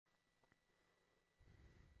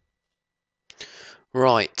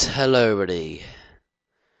Right, hello everybody.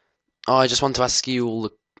 I just want to ask you all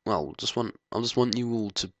I just want you all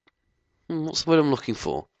to, what's the word I'm looking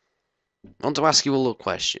for? I want to ask you all a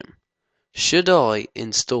question. Should I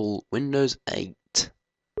install Windows 8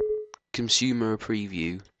 Consumer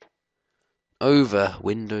Preview over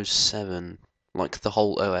Windows 7, like the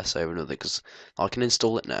whole OS over another? Because I can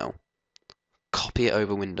install it now, copy it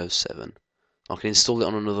over Windows 7. I can install it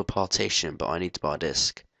on another partition, but I need to buy a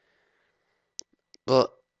disk.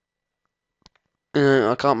 But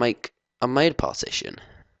I can't make. I made a partition.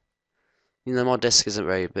 My disk isn't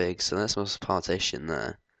very big, so that's my partition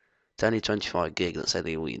there. It's only 25 gig, that's all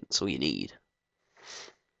you need.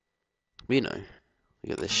 But you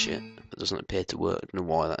get this shit that doesn't appear to work. I don't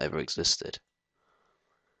know why that ever existed.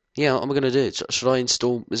 Yeah, what am I gonna do? Should I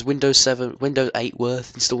install, is Windows 8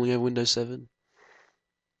 worth installing over Windows 7?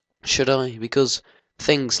 Should I? Because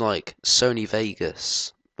things like Sony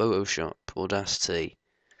Vegas, Photoshop, Audacity,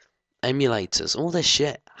 emulators, all this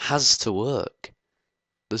shit has to work.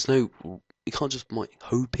 There's no, you can't just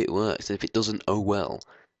hope it works, and if it doesn't, oh well.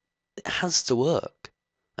 It has to work.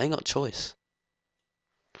 I ain't got a choice.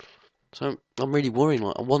 So I'm really worried.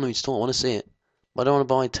 Like, I want to install. I want to see it. But I don't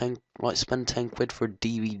want to spend 10 quid for a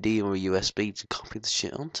DVD or a USB to copy the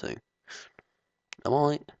shit onto. I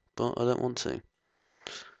might, but I don't want to.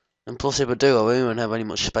 And plus, if I do, I won't even have any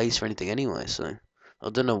much space for anything anyway. So I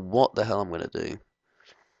don't know what the hell I'm gonna do.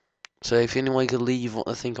 So if anyone could leave what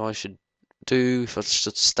they think I should do, if I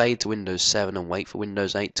should stay to Windows 7 and wait for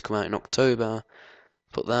Windows 8 to come out in October,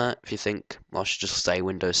 put that. If you think I should just stay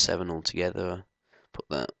Windows 7 altogether, put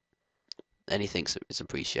that. Anything is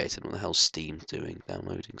appreciated. What the hell's Steam doing?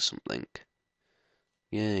 Downloading something.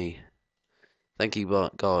 Yay. Thank you,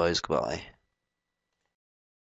 guys. Goodbye.